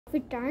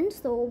Turn.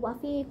 So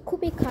Wafi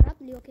খুবই খারাপ,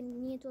 লিওকে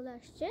নিয়ে চলে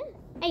আসছে।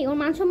 এই ওর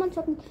মান সম্মান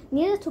সব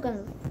নিয়ে যাচ্ছ কেন?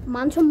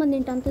 মান সম্মান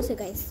নিয়ে টানতেছে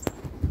গাইস,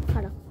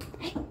 খারাপ।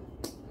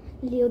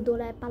 লিও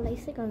দৌড়ায়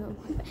পালাইছে কারণ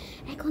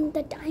এখন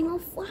the time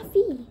of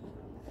Wafi.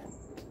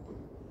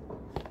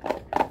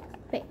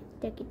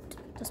 Take it,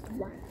 just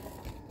one.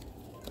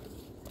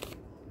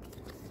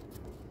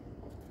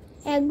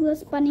 এক গ্লাস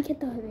পানি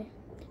খেতে হবে।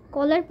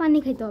 কলের পানি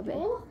খেতে হবে।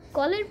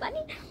 কলের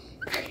পানি?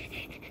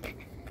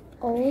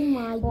 Oh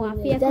my god,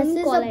 this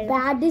is the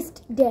baddest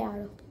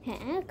dare.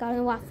 হ্যাঁ, কারণ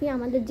ওয়াফি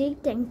আমাদের যেই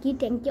ট্যাঙ্কি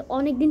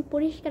অনেকদিন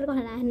পরিষ্কার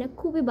করে না,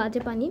 খুবই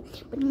বাজে পানি,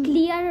 বাট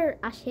ক্লিয়ার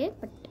আসে।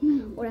 বাট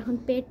ওর এখন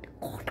পেট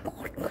কট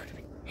কট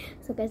করবে।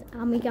 সো গাইস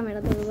আমি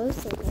ক্যামেরা ধরবো।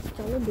 সো গাইস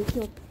চলো দেখি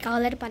ও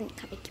কলের পানি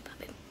খাবে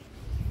কীভাবে।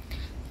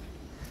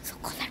 সো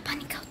কলের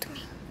পানি খাও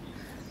তুমি।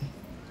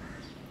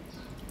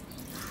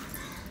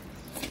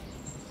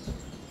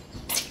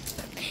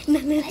 না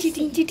না,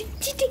 cheating cheating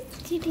cheating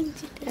cheating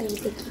cheating. আমি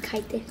দেখি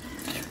খাইতে।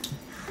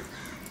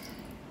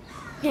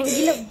 হ্যাঁ,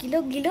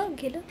 গিলো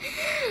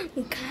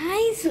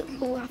গাইস।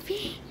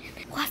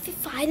 ওয়াফি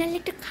ফাইনালি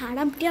একটা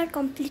খারাপ ডেয়ার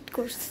কমপ্লিট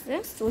করছে।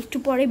 সো একটু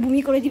পরে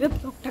বমি করে দিবে,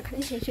 ব্লগটা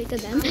খালি শেষ হইতে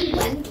দেন।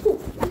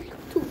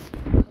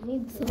 আমি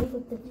ভুল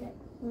করতে চাই।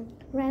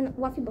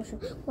 ওয়াফি বসো।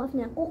 ওয়াফি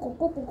না,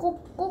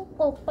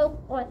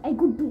 এই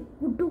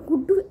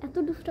গুড্ডু এত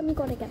দুষ্টামি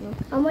করে কেন?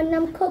 আমার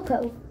নাম খোকো।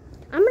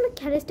 আমরা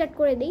খেলা স্টার্ট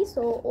করে দিই।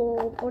 সো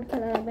ওর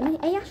খেলা হবে না।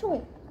 এই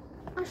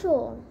আসো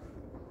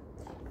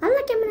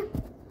আল্লাহ ক্যামেরা।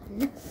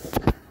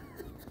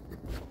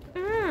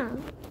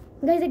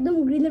 গাইস একদম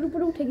গ্রিলের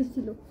উপরে উঠে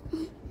গেছিল।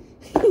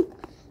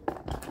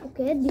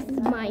 ওকে, this is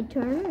my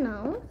turn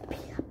now.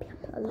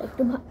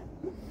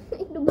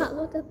 একটু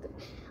ভালো যাতে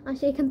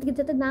আসে, এখান থেকে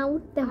যাতে না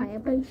উঠতে হয়।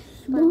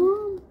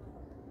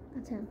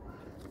 আচ্ছা,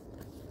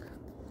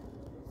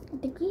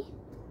 এটা কি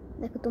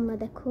দেখো, তোমরা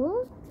দেখো,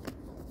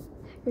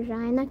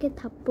 রায়নাকে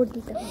থাপ্পড়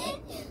দিতে হবে।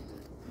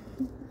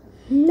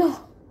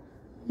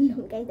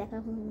 গাইস দেখা,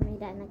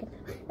 রায়নাকে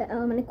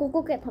মানে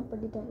কোকোকে থাপ্পড়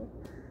দিতে হবে।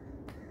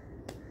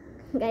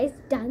 গাইস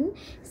ডান।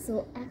 সো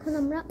এখন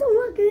আমরা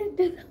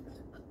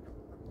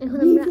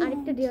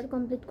আরেকটা ডিয়ার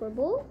কমপ্লিট করব।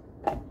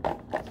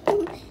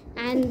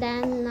 And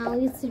then now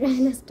is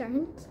রায়নাস turn.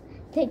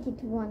 Take it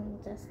one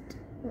just.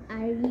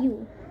 Are you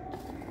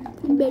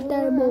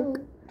better বুক।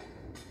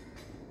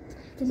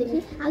 দেখি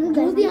আগে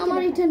যদি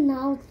আমার এটা না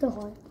উঠতে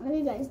হয়, আগে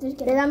গাইস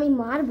তাহলে আমি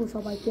মারবো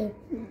সবাইকে।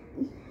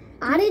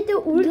 আরে তো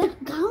উল্টা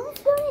গ্রাউন্ড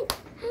ফ্লোরে।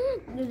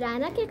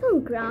 রায়নাকে এখন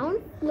গ্রাউন্ড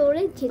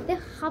ফ্লোরে যেতে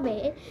হবে।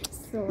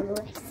 So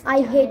I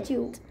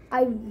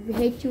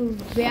hate you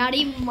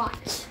very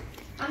much.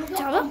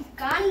 চলো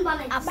গান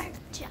বানাই আবার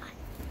যাই।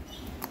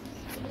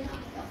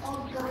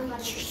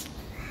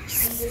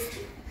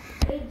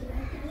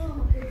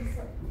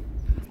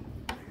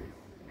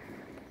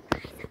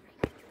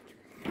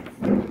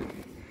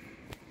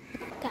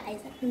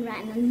 গাইস এখন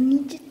রায়না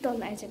নিচের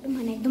তলায় যাবে,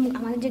 মানে একদম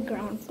আমাদের যে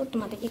গ্রাউন্ড ফ্লোর,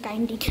 তোমাদেরকে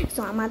কাইন্ডলি।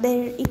 সো আমাদের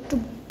একটু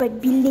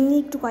বিল্ডিংয়ে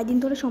একটু কয়েকদিন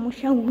ধরে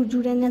সমস্যা,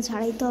 হুজুরে না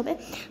ঝাড়াইতে হবে।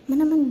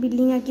 মানে আমার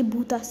বিল্ডিং আর কি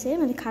ভূত আছে,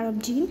 মানে খারাপ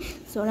জিন।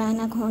 সো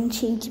রায়না এখন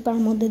সেই চিপার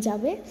মধ্যে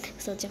যাবে।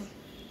 সো যাও,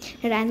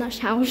 রায়নার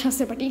সাহস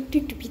আছে বাট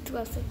একটু ভীতু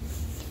আছে।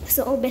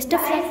 So best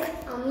of luck.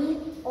 আমি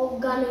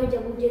অজ্ঞান হয়ে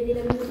যাবো যেদিন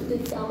আমি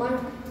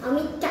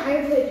আমি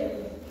টায়ার্ড হয়ে যাবো।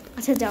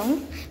 আচ্ছা যাও।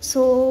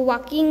 So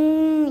walking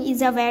is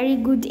a very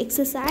good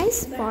exercise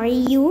for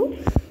you.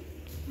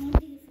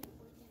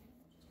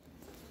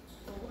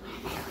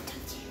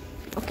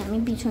 ওকে, আমি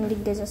পিছন দিক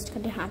দিয়ে জাস্ট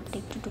খালি হাতটা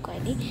একটু ঢুকাই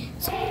দিই।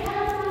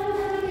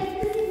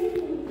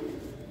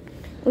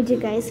 ওই যে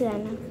গাইস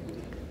রায়না,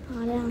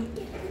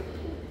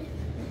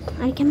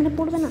 আরে ক্যামেরা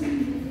পড়বে না।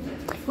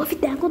 ওয়াফি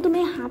দেখো, তুমি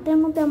হাতের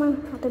মধ্যে আমার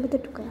হাতের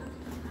ভিতরে ঢুকায়।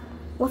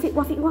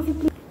 ওয়াফি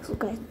প্লিজ।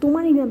 গাইস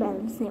তোমারই না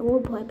ব্যালেন্স নেই, ও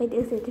ভয়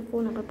পাইতেছে যে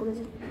ফোন আবার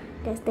পড়েছে।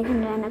 গাইস দেখেন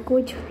রায়না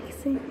কই চলে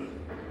গেছে।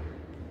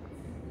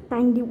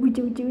 টাইম দিয়ে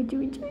উঠে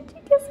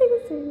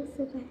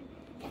গেছে।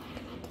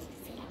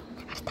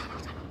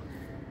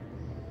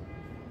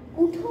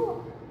 উঠো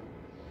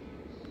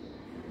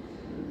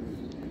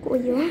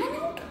কইও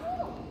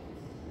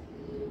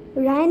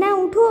রায়না,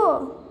 উঠো।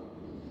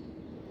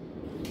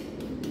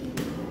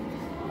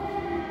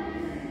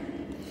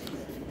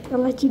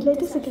 আমার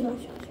চিল্লাইতেছে কেন?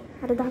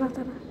 আরে দাঁড়া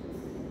না,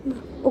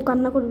 ও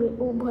কান্না করবে,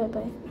 ও ভয়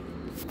পায়।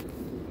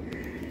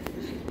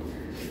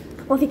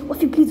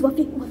 ওয়াফি প্লিজ,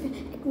 ওয়াফি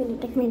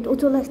এক মিনিট, ও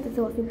চলে আসতেছে।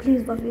 ওয়াফি প্লিজ,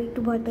 ওয়াফি একটু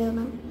ভয় পেও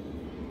না,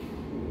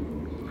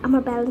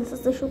 আমার ব্যালেন্স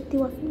আছে সত্যি।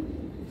 ওয়াফি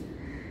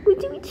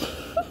বুঝি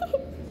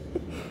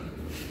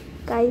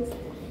গাইস,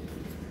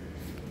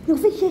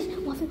 ওয়াফি শেষ।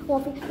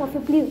 ওয়াফি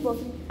প্লিজ,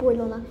 ওয়াফি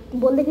বললো না,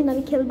 বললে কিন্তু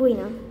আমি খেলবই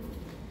না।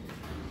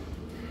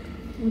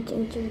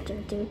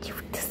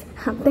 উঠতেছে,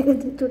 হাত দেখা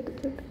যায় ছোট।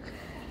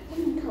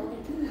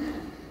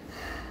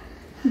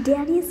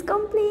 Dairy is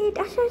complete.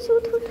 আসো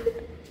উঠো।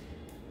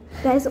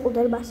 গাইস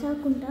ওদের বাসা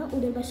কোনটা?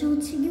 ওদের বাসা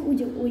হচ্ছে কি ওই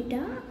যে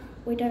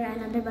ওইটা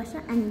রায়নাদের বাসা,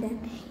 অ্যান্ড দেন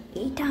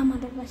এইটা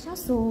আমাদের বাসা।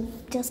 সো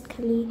জাস্ট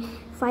খালি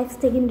 5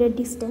 সেকেন্ডের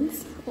ডিস্টেন্স।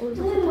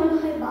 মনে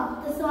হয়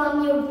ভাবতেছো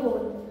আমি ওর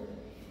বোন,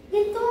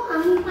 কিন্তু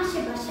আমি পাশে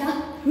বাসা।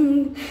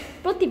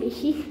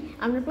 প্রতিবেশী,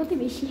 আমরা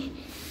প্রতিবেশী।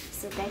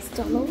 সো গাইস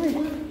চলো।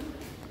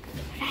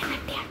 রায়না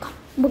টিয়ার কাপ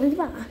বলে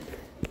দিবা না,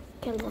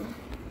 খেলবো না।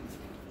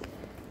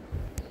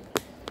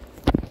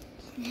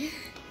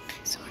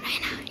 সো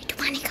রায়না একটু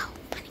পানি খাও,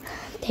 পানি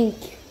খাও। Thank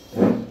you.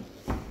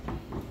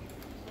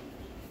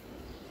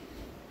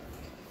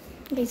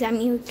 গাইস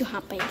আমিও একটু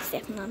হাঁপাই গেছি,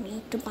 এখন আমি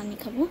একটু পানি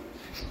খাবো।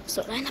 সো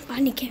রায়না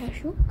পানি খেয়ে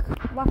আসুক।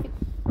 ওয়াফি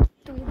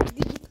তুমি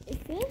দিদি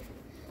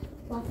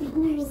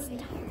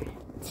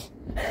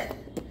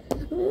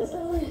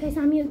এসে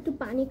আমি একটু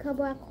পানি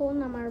খাবো এখন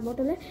আমার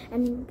বোতলে।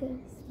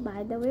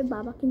 বাই দ্য ওয়ে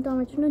বাবা কিন্তু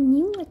আমার জন্য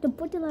নিউ একটা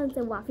বোতল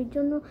আছে, ওয়াফির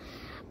জন্য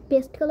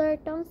পেস্ট কালার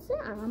একটা আছে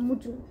আর আমার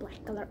জন্য ব্ল্যাক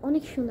কালার,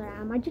 অনেক সুন্দর। আর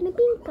আমার জন্য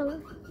পিঙ্ক কালার।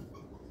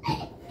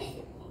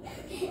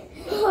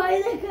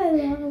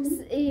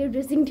 এই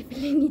ড্রেসিং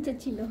টেবিলের নিচে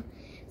ছিল।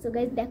 সো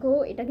গাইজ দেখো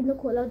এটা কিন্তু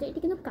খোলা হচ্ছে, এটা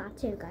কিন্তু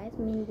কাচের গাইজ,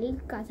 মেনলি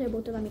কাচের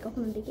বোতল আমি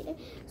কখনো দেখি।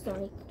 সো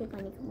আমি একটু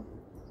পানি খাবো।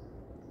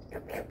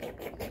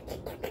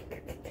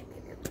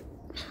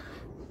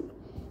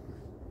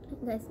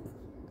 গাইজ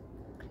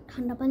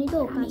ঠান্ডা পানি তো,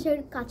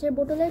 কাচের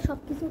বোতলে সব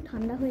কিছু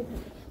ঠান্ডা হয়ে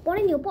থাকে।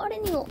 পরে নিও, পরে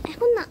নিও,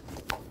 এখন না,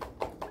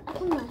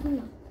 এখন না, এখন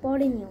না,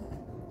 পরে নিও।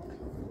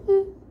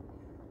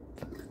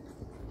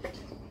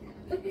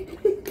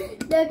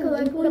 দেখো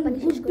পুরো পানি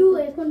শেষ গুড্ডু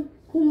এখন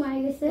ঘুমায়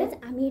গেছে।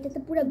 আমি এটাতে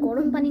পুরো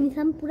গরম পানি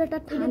নিলাম, পুরোটা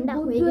ঠান্ডা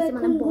হয়ে গেছে,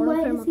 মানে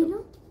বরফের মতো।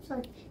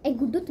 এই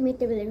গুড্ডু তুমি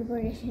টেবিলের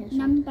উপরে রেখে আসো।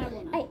 নাম পারবো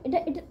না। এই এটা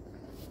এটা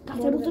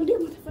কাঁচের বোতল দিয়ে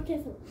মাথা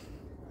ফাটিয়েছো।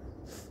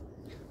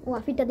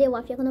 ওয়াফিটা দিয়ে,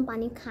 ওয়াফি এখনো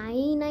পানি খাই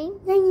নাই।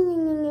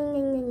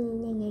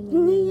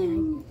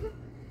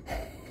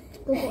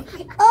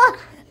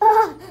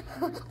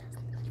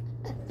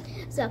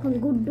 সো এখন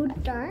গুড্ডুর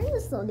টার্ন।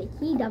 সো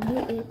দেখি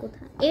ডাব্লিউ এ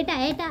কোথায়, এটা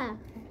এটা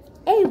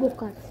এই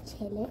বোকার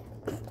ছেলে,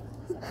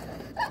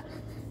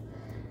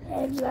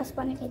 এক গ্লাস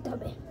পানি খেতে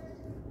হবে।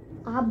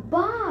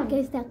 আবার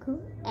গাইস দেখো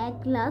এক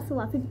গ্লাস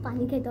ওয়াফির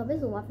পানি খেতে হবে।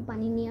 সো ওয়াফি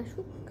পানি নিয়ে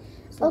আসুক।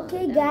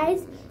 Okay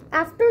guys,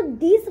 after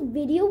this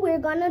video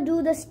we're gonna do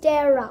the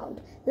stair round.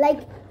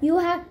 Like you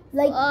have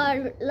like or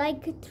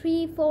like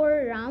 3-4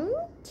 round,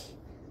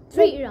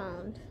 3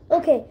 round.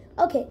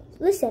 okay,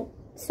 listen.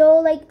 So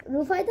like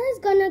Rufaida is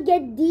gonna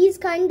get these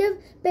kind of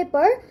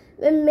paper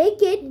and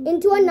make it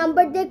into a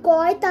number de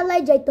koy talai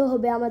jaito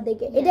hobe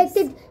amaderke. It is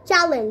a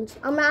challenge.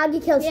 Amra age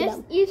Yes, khelchilam.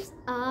 it's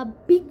a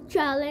big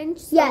challenge.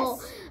 So Yes.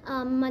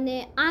 মানে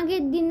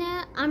আগের দিনে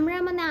আমরা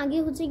মানে আগে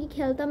হচ্ছে কি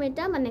খেলতাম,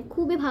 এটা মানে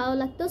খুবই ভালো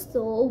লাগতো।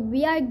 So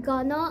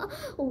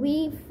we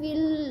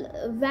feel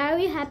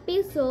very happy.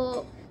 So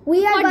We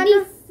are for gonna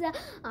this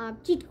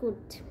cheat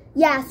code.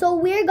 Yeah, so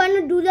we're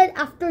gonna do that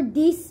after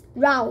this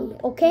round,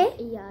 okay?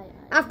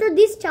 Yeah. After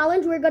this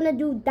challenge we're gonna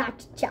do that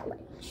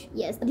challenge.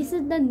 Yes, this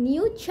is the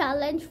new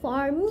challenge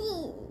for me.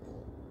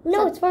 No,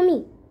 So- it's for me.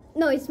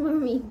 No, it's for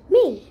me.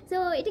 Me. So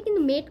এটা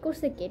কিন্তু made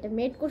করছে কে? এটা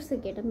made করছে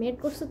কে? এটা made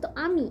করছে তো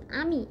আমি.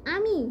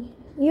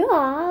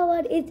 Yeah,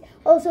 but it's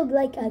also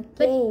like a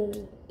But- game.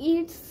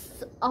 It's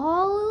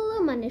all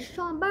মানে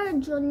সবার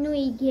জন্য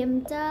এই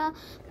গেমটা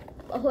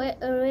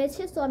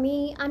রয়েছে। সো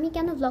আমি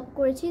কেন ব্লগ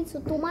করেছি, সো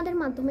তোমাদের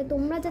মাধ্যমে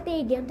তোমরা যাতে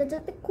এই গেমটা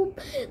যাতে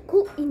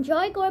খুব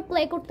এনজয় করে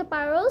প্লে করতে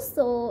পারো।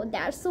 সো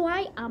দ্যাটস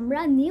ওয়াই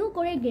আমরা নিউ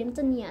করে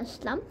গেমটা নিয়ে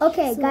আসলাম।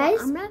 Okay, So, guys,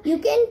 আমরা you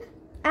can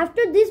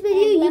after this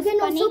video And you last can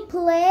bunny.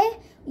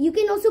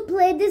 also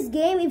play this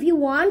game if you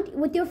want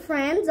with your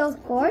friends, of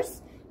course,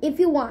 if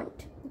you want.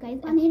 Guys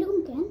And এরকম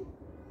কেন?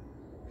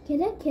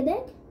 খেদে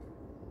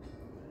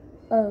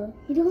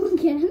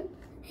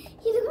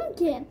এরকম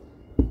কেন?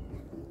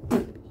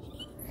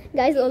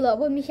 Guys ও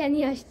লবণ মিশা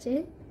নিয়ে আসছে।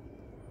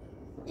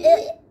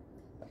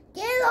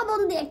 কে লবণ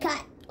দিয়ে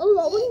খায়? ও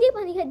লবণ দিয়ে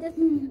পানি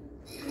খাইতেছে।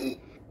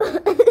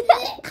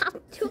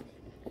 খাচ্ছো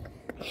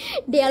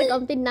ডেয়ার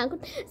কমপ্লিট না কর।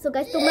 সো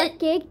গাইজ তোমরা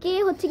কে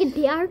হচ্ছে কি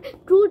ডেয়ার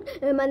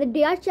মানে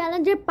ডেয়ার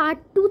চ্যালেঞ্জের পার্ট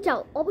 2 চাও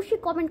অবশ্যই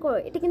কমেন্ট করো।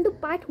 এটা কিন্তু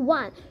পার্ট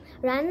 1,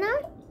 রান্না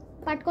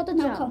পার্ট কত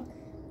চাও?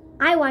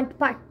 I want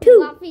part 2.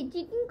 Wafi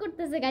cheating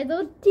করতেছে গাইজ, ও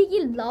ঠিকই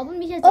লবণ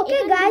মিশাচ্ছে।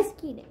 Okay guys,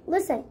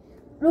 listen.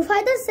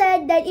 Rufaida said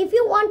that if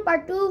you want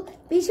part 2,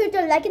 be sure to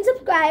like and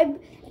subscribe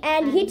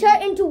and hit her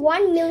into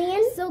 1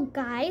 million. So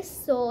guys,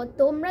 so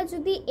তোমরা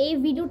যদি এই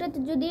ভিডিওটাতে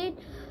যদি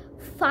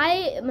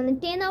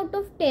 10 out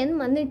of 10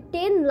 মানে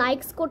 10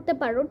 likes করতে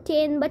পারো,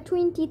 10 বা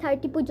 20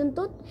 30 পর্যন্ত।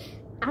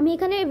 আমি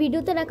এখানে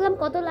ভিডিওতে রাখলাম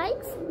কত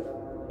লাইকস?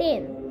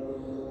 10।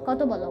 কত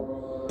বলো?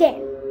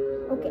 10.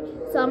 ওকে,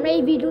 সো আমরা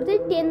এই ভিডিওতে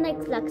 10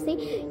 লাইকস রাখছি।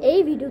 এই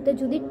ভিডিওতে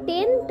যদি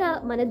 10টা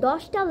মানে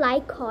 10টা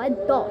লাইক হয়,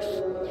 10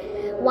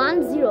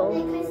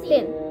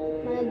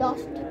 মানে 10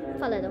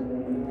 ফালা দাও,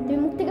 তুমি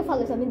মুখ থেকে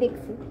ফালাছো আমি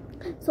দেখছি।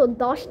 সো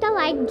 10টা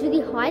লাইক যদি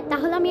হয়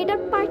তাহলে আমি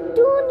এটার পার্ট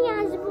 2 নিয়ে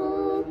আসবো।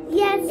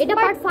 Yes, এটা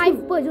পার্ট 5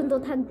 পর্যন্ত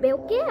থাকবে।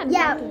 ওকে,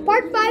 Yeah,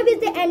 part 5 is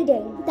the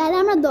ending. তাহলে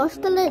আমরা 10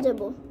 তলায়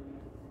যাব।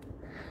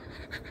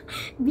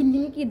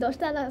 বিল্ডিং কি 10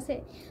 তলা আছে?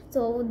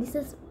 So this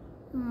is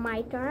my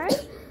turn.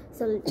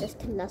 So just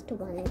last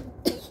one.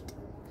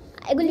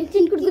 এগুলি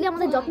চিটকুটগুলি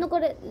আমাদের যত্ন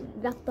করে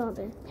রাখতে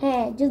হবে।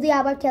 হ্যাঁ, যদি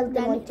আবার খেলতে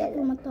মন চায়।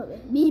 কমাতে হবে,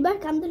 20 বার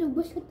কাম দিলে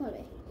অভ্যাস করতে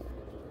হবে।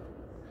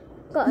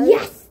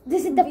 Yes,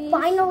 this is the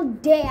final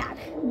dare.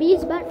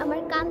 20 বার আমার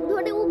কান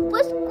ধরে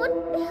অভ্যাস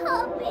করতে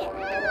হবে।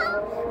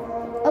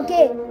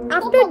 Okay,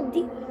 after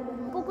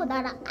কোকো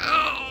দাঁড়া।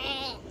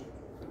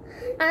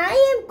 I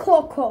am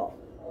Coco.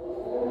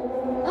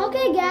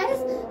 Okay, guys.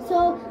 So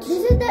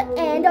this is the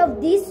end of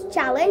this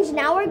challenge.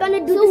 Now we're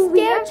gonna do the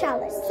stare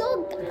challenge. So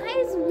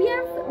guys,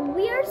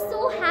 we are so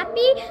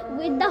happy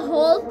with the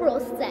whole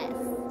process.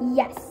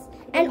 Yes,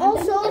 and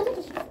also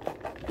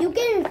you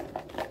can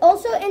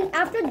also, and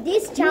after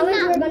this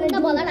challenge we're gonna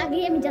do.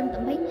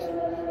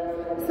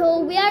 So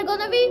we are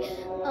gonna be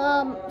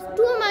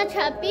too much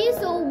happy.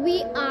 So we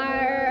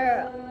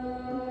are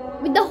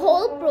with the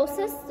whole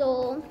process. So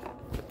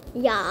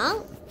yeah.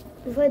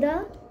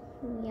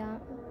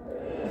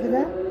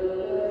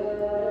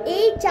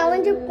 এই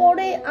চ্যালেঞ্জের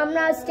পরে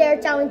আমরা stair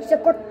চ্যালেঞ্জটা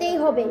করতেই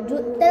হবে,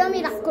 তাহলে আমি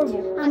রাগ করব।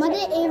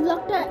 আমাদের এই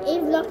ব্লগটা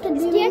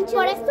 2 মিনিট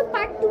পরে তো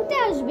পার্ট 2 তে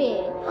আসবে।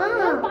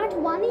 পার্ট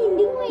 1 এ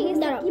এন্ডিং হয়ে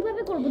গেছে,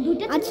 কিভাবে করব?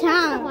 দুইটা আচ্ছা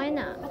হয়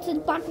না। আচ্ছা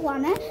পার্ট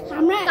 1 এ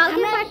আমরা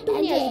কালকে পার্ট 2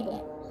 নিয়ে আসবো।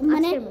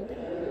 মানে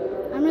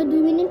আমরা 2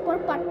 মিনিট পর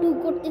পার্ট 2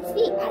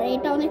 করতেছি আর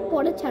এটা অনেক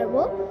পরে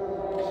ছাড়বো।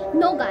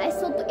 নো গাইস,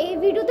 সো তো এই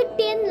ভিডিওতে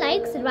 10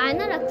 লাইকস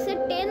রায়না রাখছে,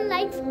 10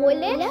 লাইকস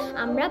হইলে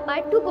আমরা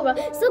পার্ট 2 করব।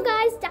 সো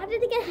গাইস, টাটা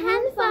থেকে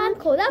হ্যান্ড ফান,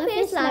 খোদা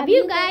হাফেজ, love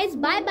you guys,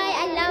 bye bye,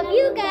 I